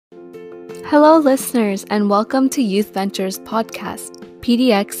Hello, listeners, and welcome to Youth Ventures podcast,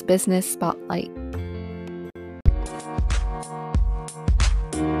 PDX Business Spotlight.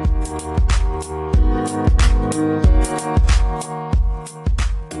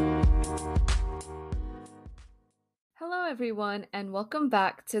 Hello, everyone, and welcome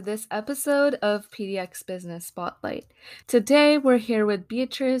back to this episode of PDX Business Spotlight. Today, we're here with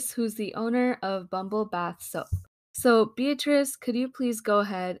Beatrice, who's the owner of Bumble Bath Soap. So, Beatrice, could you please go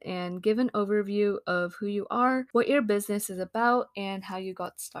ahead and give an overview of who you are, what your business is about, and how you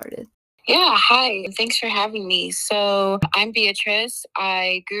got started? Yeah, hi. Thanks for having me. So I'm Beatrice.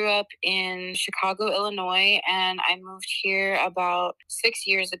 I grew up in Chicago, Illinois, and I moved here about 6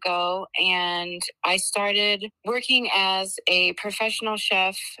 years ago. And I started working as a professional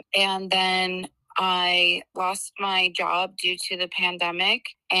chef, and then I lost my job due to the pandemic,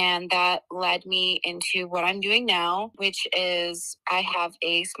 and that led me into what I'm doing now, which is I have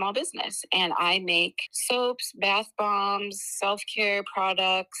a small business and I make soaps, bath bombs, self-care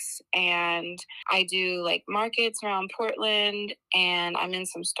products, and I do like markets around Portland, and I'm in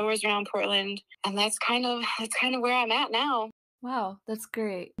some stores around Portland, and that's kind of where I'm at now. Wow, that's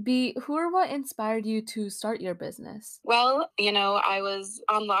great. B, who or what inspired you to start your business? Well, I was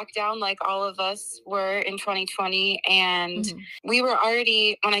on lockdown like all of us were in 2020. And we were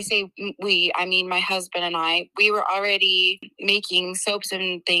already, when I say we, I mean my husband and I, we were already making soaps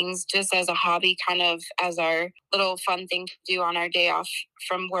and things just as a hobby, kind of as our little fun thing to do on our day off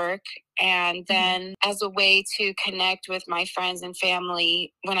from work. And then as a way to connect with my friends and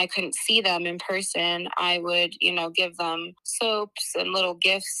family, when I couldn't see them in person, I would, give them soaps and little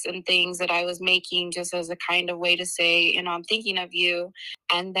gifts and things that I was making just as a kind of way to say, I'm thinking of you.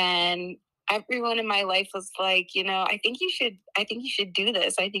 And then everyone in my life was like, I think you should do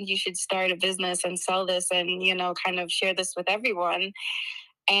this. I think you should start a business and sell this and, kind of share this with everyone.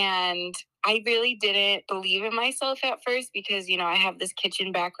 And I really didn't believe in myself at first because, I have this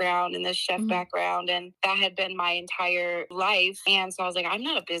kitchen background and this chef background, and that had been my entire life. And so I was like, I'm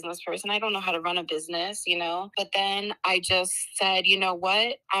not a business person. I don't know how to run a business, But then I just said, you know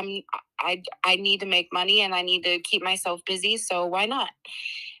what? I need to make money and I need to keep myself busy. So why not?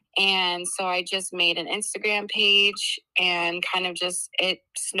 And so I just made an Instagram page and kind of it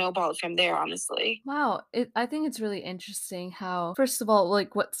snowballed from there, honestly. Wow, I think it's really interesting how, first of all,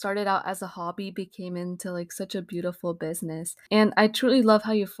 like what started out as a hobby became into like such a beautiful business. And I truly love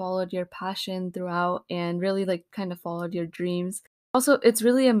how you followed your passion throughout and really like kind of followed your dreams. Also, it's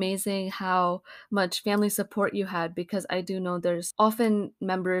really amazing how much family support you had, because I do know there's often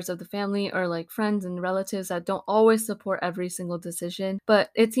members of the family or like friends and relatives that don't always support every single decision. But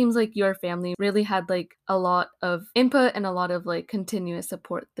it seems like your family really had like a lot of input and a lot of like continuous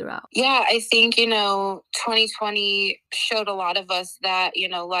support throughout. Yeah, I think, 2020 showed a lot of us that,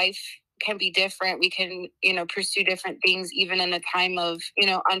 life can be different. We can, pursue different things, even in a time of,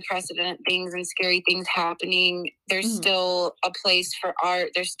 unprecedented things and scary things happening. There's still a place for art.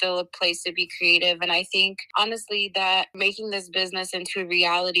 There's still a place to be creative. And I think, honestly, that making this business into a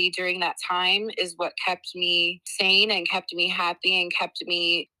reality during that time is what kept me sane and kept me happy and kept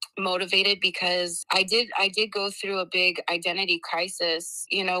me motivated, because I did go through a big identity crisis,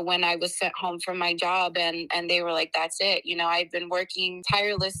 when I was sent home from my job, and they were like, that's it. I've been working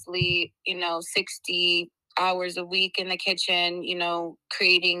tirelessly, 60 hours a week in the kitchen,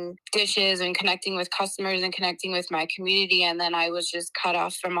 creating dishes and connecting with customers and connecting with my community. And then I was just cut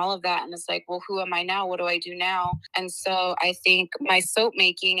off from all of that. And it's like, well, who am I now? What do I do now? And so I think my soap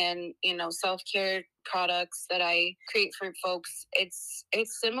making and, self-care products that I create for folks, it's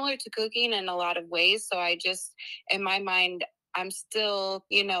similar to cooking in a lot of ways. So I just, in my mind, I'm still,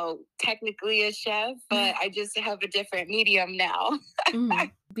 technically a chef, but I just have a different medium now.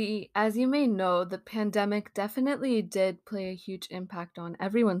 B, as you may know, the pandemic definitely did play a huge impact on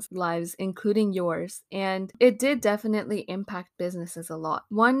everyone's lives, including yours. And it did definitely impact businesses a lot.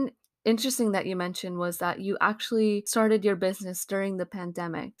 One interesting that you mentioned was that you actually started your business during the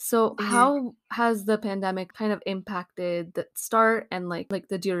pandemic. So how has the pandemic kind of impacted the start and like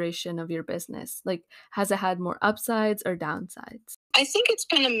the duration of your business? Like, has it had more upsides or downsides? I think it's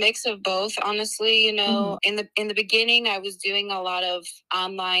been a mix of both, honestly. In the beginning, I was doing a lot of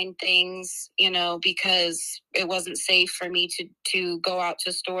online things, because it wasn't safe for me to go out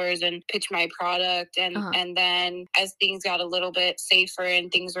to stores and pitch my product. And then as things got a little bit safer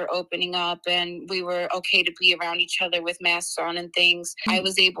and things were opening up and we were okay to be around each other with masks on and things, I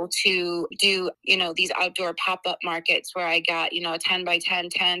was able to do, these outdoor pop-up markets where I got, a 10 by 10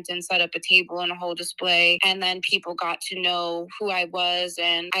 tent and set up a table and a whole display. And then people got to know who I I was,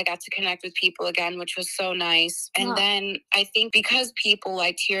 and I got to connect with people again, which was so nice. And Wow. then I think because people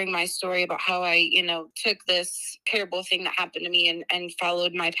liked hearing my story about how I, took this terrible thing that happened to me and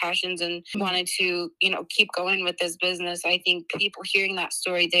followed my passions and wanted to, keep going with this business. I think people hearing that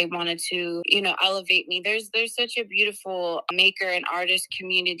story, they wanted to, elevate me. There's such a beautiful maker and artist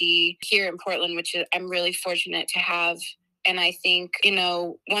community here in Portland, which I'm really fortunate to have. And I think,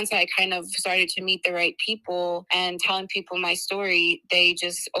 once I kind of started to meet the right people and telling people my story, they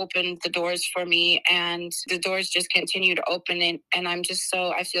just opened the doors for me, and the doors just continue to open. And I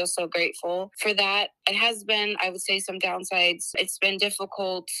feel so grateful for that. It has been, I would say, some downsides. It's been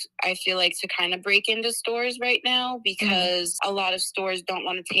difficult, I feel like, to kind of break into stores right now because a lot of stores don't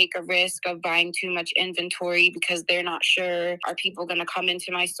want to take a risk of buying too much inventory because they're not sure, are people going to come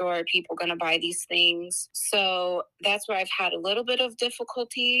into my store? Are people going to buy these things? So that's where I've had a little bit of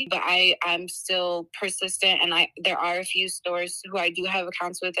difficulty, but I'm still persistent, and there are a few stores who I do have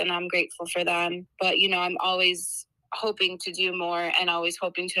accounts with, and I'm grateful for them. But I'm always hoping to do more and always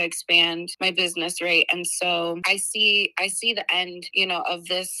hoping to expand my business, right? And so I see the end, of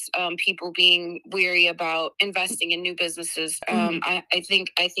this, people being weary about investing in new businesses. I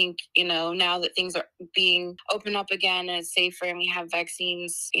think, now that things are being opened up again and it's safer and we have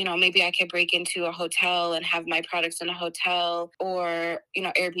vaccines, maybe I could break into a hotel and have my products in a hotel or,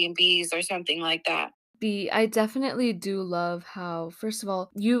 Airbnbs or something like that. I definitely do love how, first of all,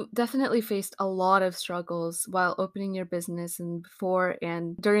 you definitely faced a lot of struggles while opening your business and before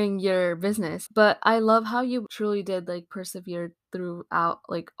and during your business. But I love how you truly did like persevere throughout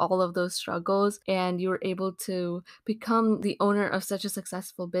like all of those struggles, and you were able to become the owner of such a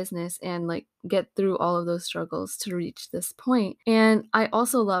successful business and like get through all of those struggles to reach this point. And I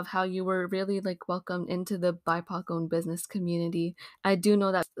also love how you were really like welcomed into the BIPOC-owned business community. I do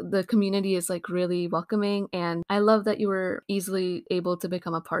know that the community is like really welcoming, and I love that you were easily able to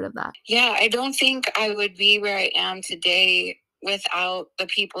become a part of that. Yeah, I don't think I would be where I am today without the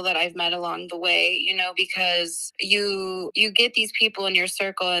people that I've met along the way, because you get these people in your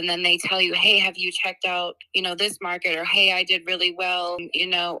circle and then they tell you, hey, have you checked out, this market, or hey, I did really well,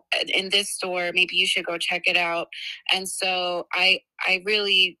 in this store, maybe you should go check it out. And so I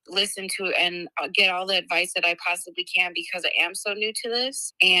really listen to and get all the advice that I possibly can because I am so new to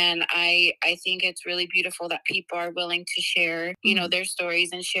this. And I think it's really beautiful that people are willing to share, their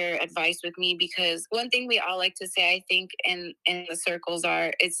stories and share advice with me, because one thing we all like to say, I think in the circles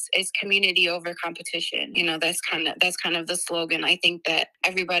it's community over competition. That's kind of the slogan I think that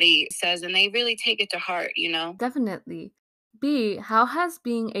everybody says, and they really take it to heart. Definitely. How has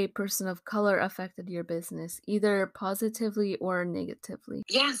being a person of color affected your business, either positively or negatively?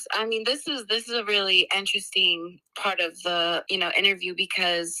 Yes, I mean, this is a really interesting part of the interview,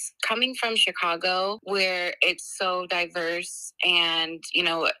 because coming from Chicago, where it's so diverse and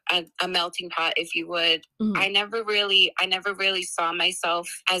a melting pot, if you would, Mhm. I never really saw myself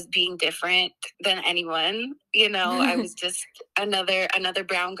as being different than anyone. I was just another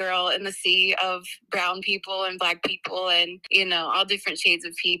brown girl in the sea of brown people and black people and all different shades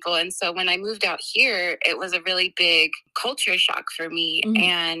of people. And so when I moved out here, it was a really big culture shock for me.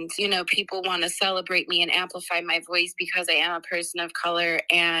 And people want to celebrate me and amplify my voice because I am a person of color,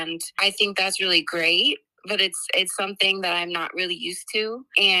 and I think that's really great. But it's something that I'm not really used to.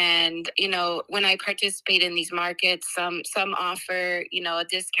 And when I participate in these markets, some offer a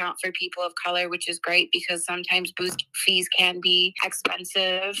discount for people of color, which is great because sometimes booth fees can be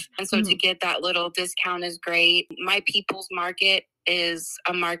expensive, and so to get that little discount is great. My people's market is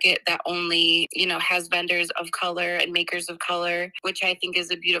a market that only has vendors of color and makers of color, which I think is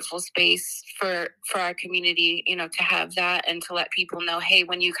a beautiful space for our community, to have that and to let people know, hey,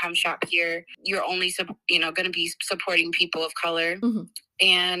 when you come shop here, you're only going to be supporting people of color.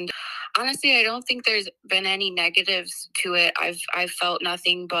 And honestly, I don't think there's been any negatives to it. I've felt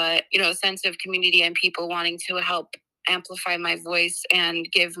nothing but a sense of community and people wanting to help amplify my voice and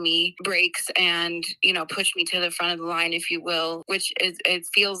give me breaks and push me to the front of the line, if you will, which is it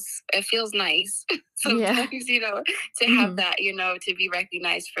feels nice Yeah. sometimes, to have that, to be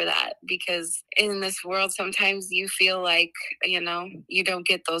recognized for that, because in this world sometimes you feel like you don't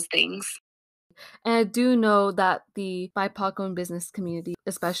get those things. And I do know that the BIPOC-owned business community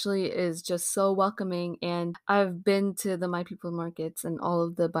especially is just so welcoming, and I've been to the My People markets and all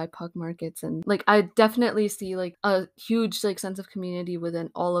of the BIPOC markets, and like I definitely see like a huge like sense of community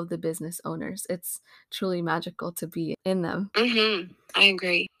within all of the business owners. It's truly magical to be in them. I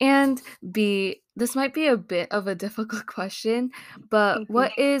agree. And This might be a bit of a difficult question, but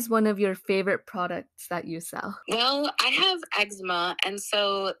what is one of your favorite products that you sell? Well, I have eczema, and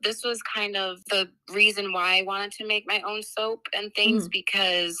so this was kind of the reason why I wanted to make my own soap and things Mhm,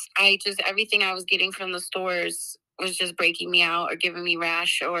 because everything I was getting from the stores was just breaking me out or giving me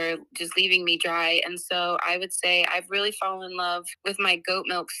rash or just leaving me dry. And so I would say I've really fallen in love with my goat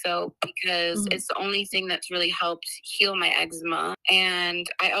milk soap because mhm, it's the only thing that's really helped heal my eczema. And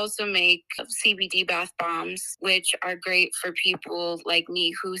I also make CBD bath bombs, which are great for people like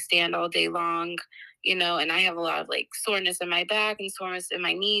me who stand all day long, and I have a lot of like soreness in my back and soreness in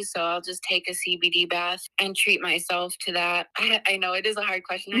my knees. So I'll just take a CBD bath and treat myself to that. I know it is a hard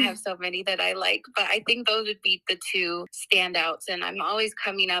question. I have so many that I like, but I think those would be the two standouts. And I'm always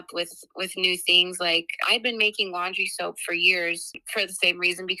coming up with new things. Like I've been making laundry soap for years for the same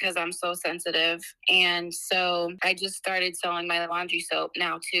reason because I'm so sensitive. And so I just started selling my laundry soap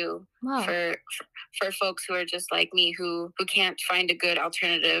now too wow. for folks who are just like me who can't find a good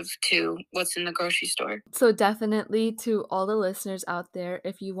alternative to what's in the grocery store. So definitely to all the listeners out there,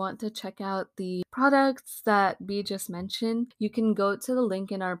 if you want to check out the products that B just mentioned, you can go to the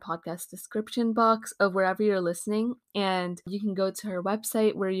link in our podcast description box of wherever you're listening, and you can go to her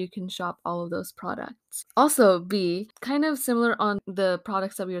website where you can shop all of those products. Also, B, kind of similar on the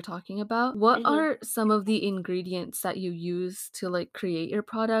products that we were talking about, what Mhm. are some of the ingredients that you use to like create your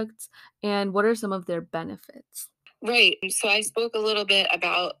products, and what are some of their benefits? Right. So I spoke a little bit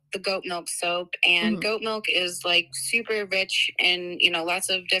about the goat milk soap, and Mhm, goat milk is like super rich in, lots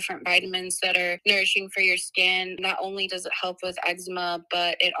of different vitamins that are nourishing for your skin. Not only does it help with eczema,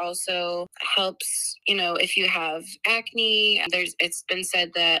 but it also helps, if you have acne. It's been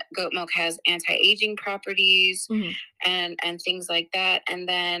said that goat milk has anti-aging properties mhm, and things like that. And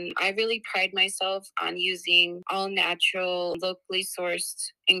then I really pride myself on using all natural, locally sourced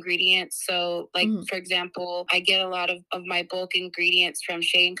ingredients. So, like mhm, for example, I get a lot of my bulk ingredients from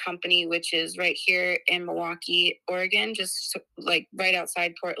Shea and Company, which is right here in Milwaukee, Oregon, just like right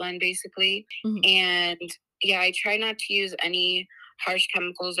outside Portland, basically. mhm, And yeah, I try not to use any harsh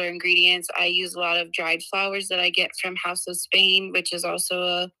chemicals or ingredients. I use a lot of dried flowers that I get from House of Spain, which is also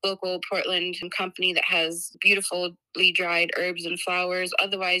a local Portland company that has beautifully dried herbs and flowers.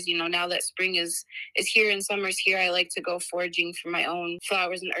 Otherwise, now that spring is here and summer's here, I like to go foraging for my own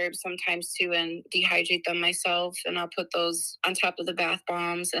flowers and herbs sometimes too and dehydrate them myself. And I'll put those on top of the bath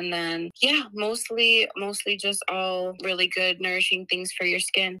bombs. And then yeah, mostly just all really good nourishing things for your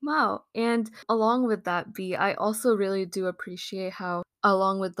skin. wow, and along with that, B, I also really do appreciate how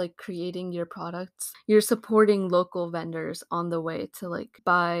along with, like, creating your products, you're supporting local vendors on the way to, like,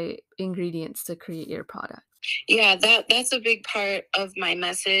 buy ingredients to create your product. Yeah, that's a big part of my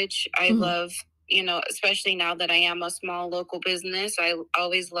message. I Mhm, love, especially now that I am a small local business, I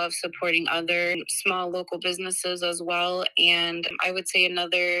always love supporting other small local businesses as well. And I would say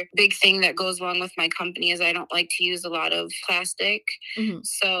another big thing that goes along with my company is I don't like to use a lot of plastic, mhm,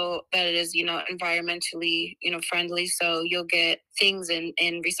 so that it is, environmentally, friendly. So you'll get things in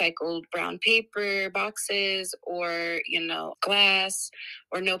recycled brown paper boxes or, glass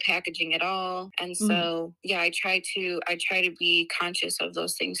or no packaging at all. And mhm. so, yeah, I try to be conscious of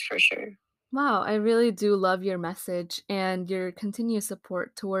those things for sure. Wow, I really do love your message and your continued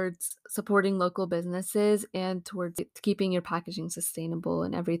support towards supporting local businesses and towards keeping your packaging sustainable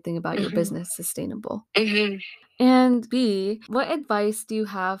and everything about your Hmm. business sustainable. Hmm. And B, what advice do you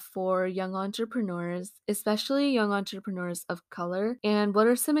have for young entrepreneurs, especially young entrepreneurs of color? And what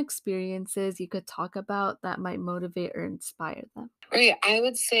are some experiences you could talk about that might motivate or inspire them? Right. I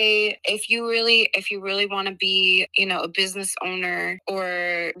would say if you really want to be, a business owner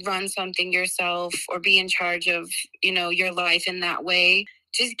or run something yourself or be in charge of, your life in that way,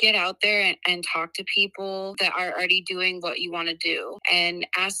 just get out there and talk to people that are already doing what you want to do and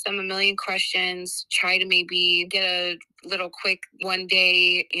ask them a million questions. Try to maybe get a little quick one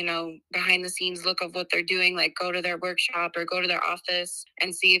day, behind the scenes look of what they're doing, like go to their workshop or go to their office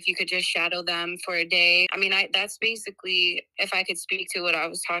and see if you could just shadow them for a day. I mean, that's basically, if I could speak to what I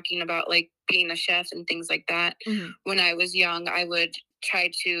was talking about, like being a chef and things like that. Mhm, When I was young, I would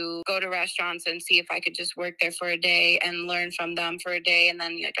try to go to restaurants and see if I could just work there for a day and learn from them for a day. And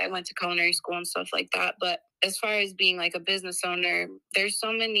then like I went to culinary school and stuff like that. But as far as being like a business owner, there's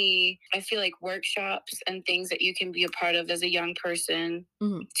so many, I feel like workshops and things that you can be a part of as a young person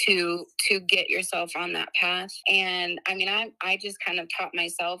mhm, to get yourself on that path. And I mean, I just kind of taught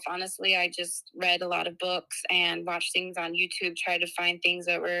myself, honestly. I just read a lot of books and watched things on YouTube, tried to find things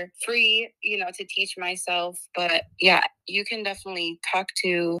that were free, to teach myself. But yeah, you can definitely talk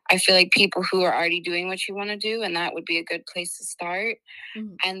to, I feel like, people who are already doing what you want to do, and that would be a good place to start.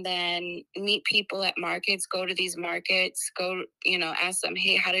 And then meet people at markets, go to these markets, go, ask them,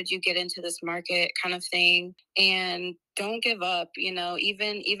 hey, how did you get into this market, kind of thing. And don't give up,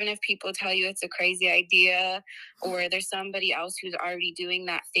 even if people tell you it's a crazy idea or there's somebody else who's already doing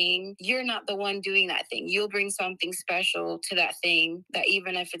that thing, you're not the one doing that thing. You'll bring something special to that thing, that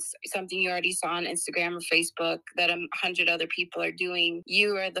even if it's something you already saw on Instagram or Facebook that 100 other people are doing,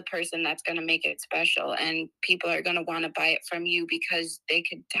 you are the person that's going to make it special, and people are going to want to buy it from you because they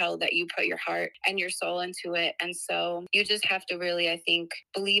could tell that you put your heart and your soul into it. And so you just have to really, I think,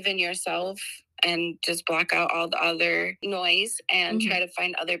 believe in yourself and just block out all the other noise and try to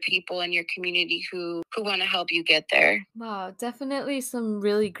find other people in your community who want to help you get there. Wow, definitely some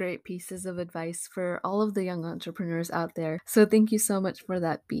really great pieces of advice for all of the young entrepreneurs out there. So thank you so much for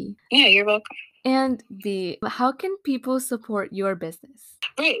that, B. Yeah, you're welcome. And B, how can people support your business?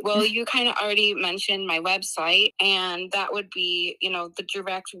 Right. Well, you kind of already mentioned my website, and that would be, the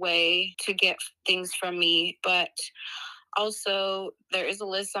direct way to get things from me. But also, there is a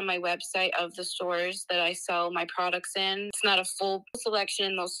list on my website of the stores that I sell my products in. It's not a full selection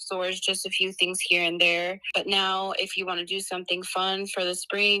in those stores, just a few things here and there. But now, if you want to do something fun for the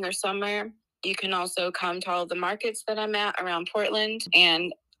spring or summer, you can also come to all the markets that I'm at around Portland.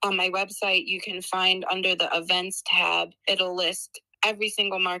 And on my website, you can find under the events tab, it'll list every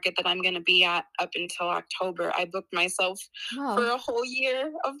single market that I'm going to be at up until October. I booked myself for a whole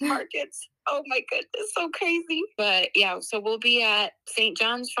year of markets. Oh my goodness, so crazy. But yeah, so we'll be at St.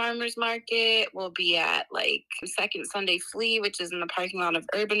 John's Farmers Market. We'll be at Second Sunday Flea, which is in the parking lot of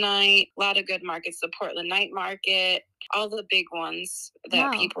Urbanite. A lot of good markets, the Portland Night Market, all the big ones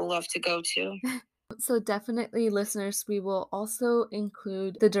that people love to go to. So definitely, listeners, we will also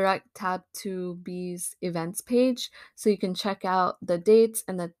include the direct tab to B's events page, so you can check out the dates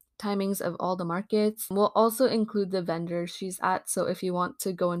and the timings of all the markets. We'll also include the vendor she's at, so if you want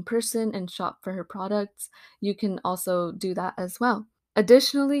to go in person and shop for her products, you can also do that as well.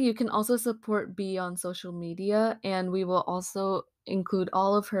 Additionally, you can also support B on social media, and we will also include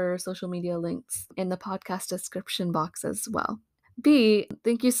all of her social media links in the podcast description box as well. B,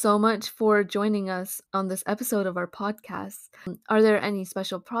 thank you so much for joining us on this episode of our podcast. Are there any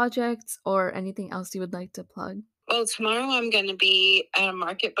special projects or anything else you would like to plug? Well, tomorrow I'm going to be at a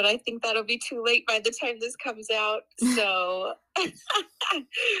market, but I think that'll be too late by the time this comes out. So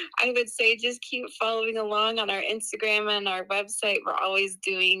I would say just keep following along on our Instagram and our website. We're always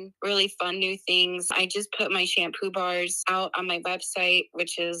doing really fun new things. I just put my shampoo bars out on my website,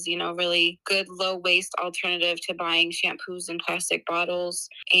 which is, really good low waste alternative to buying shampoos in plastic bottles.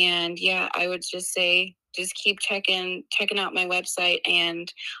 And yeah, I would just say, just keep checking out my website,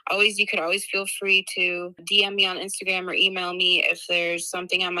 and you could always feel free to DM me on Instagram or email me if there's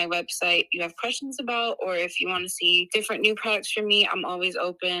something on my website you have questions about, or if you want to see different new products from me. I'm always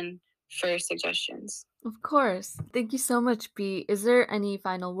open for suggestions. Of course. Thank you so much, B. Is there any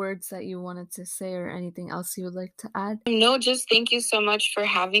final words that you wanted to say or anything else you would like to add? No, just thank you so much for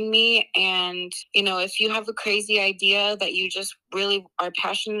having me. And, if you have a crazy idea that you just really are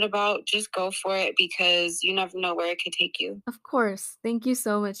passionate about, just go for it, because you never know where it could take you. Of course. Thank you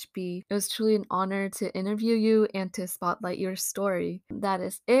so much, B. It was truly an honor to interview you and to spotlight your story. That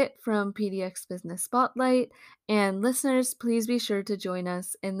is it from PDX Business Spotlight. And listeners, please be sure to join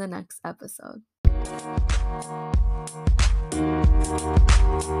us in the next episode.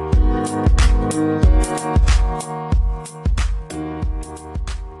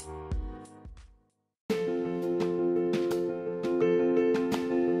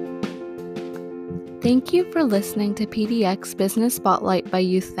 Thank you for listening to PDX Business Spotlight by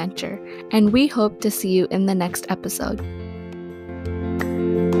Youth Venture, and we hope to see you in the next episode.